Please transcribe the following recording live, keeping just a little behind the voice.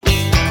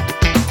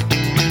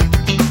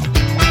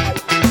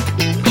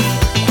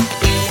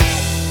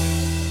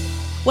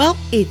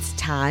It's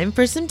time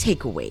for some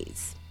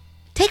takeaways.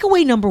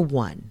 Takeaway number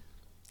 1.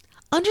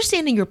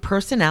 Understanding your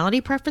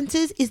personality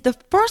preferences is the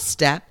first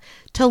step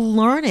to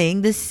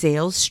learning the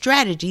sales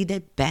strategy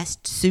that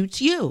best suits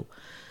you.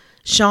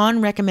 Sean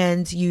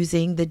recommends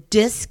using the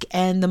DISC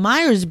and the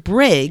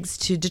Myers-Briggs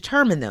to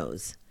determine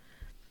those.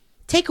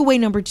 Takeaway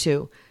number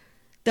 2.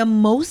 The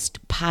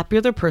most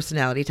popular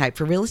personality type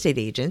for real estate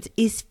agents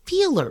is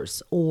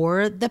feelers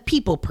or the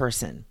people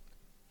person.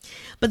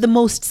 But the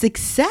most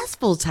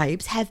successful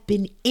types have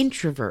been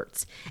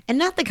introverts, and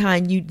not the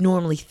kind you'd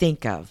normally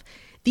think of.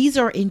 These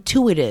are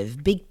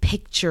intuitive, big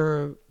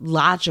picture,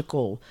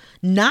 logical,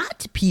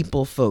 not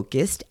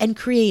people-focused, and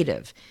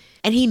creative.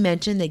 And he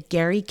mentioned that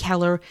Gary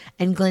Keller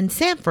and Glenn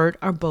Sanford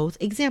are both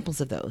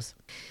examples of those.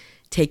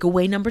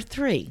 Takeaway number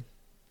 3.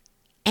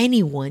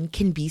 Anyone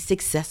can be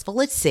successful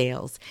at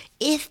sales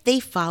if they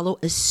follow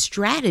a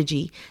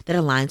strategy that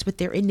aligns with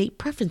their innate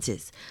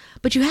preferences.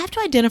 But you have to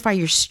identify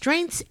your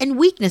strengths and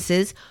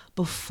weaknesses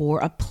before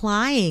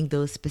applying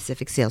those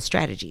specific sales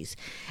strategies,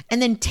 and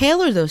then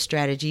tailor those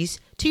strategies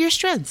to your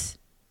strengths.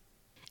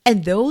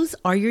 And those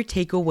are your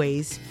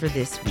takeaways for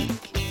this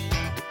week.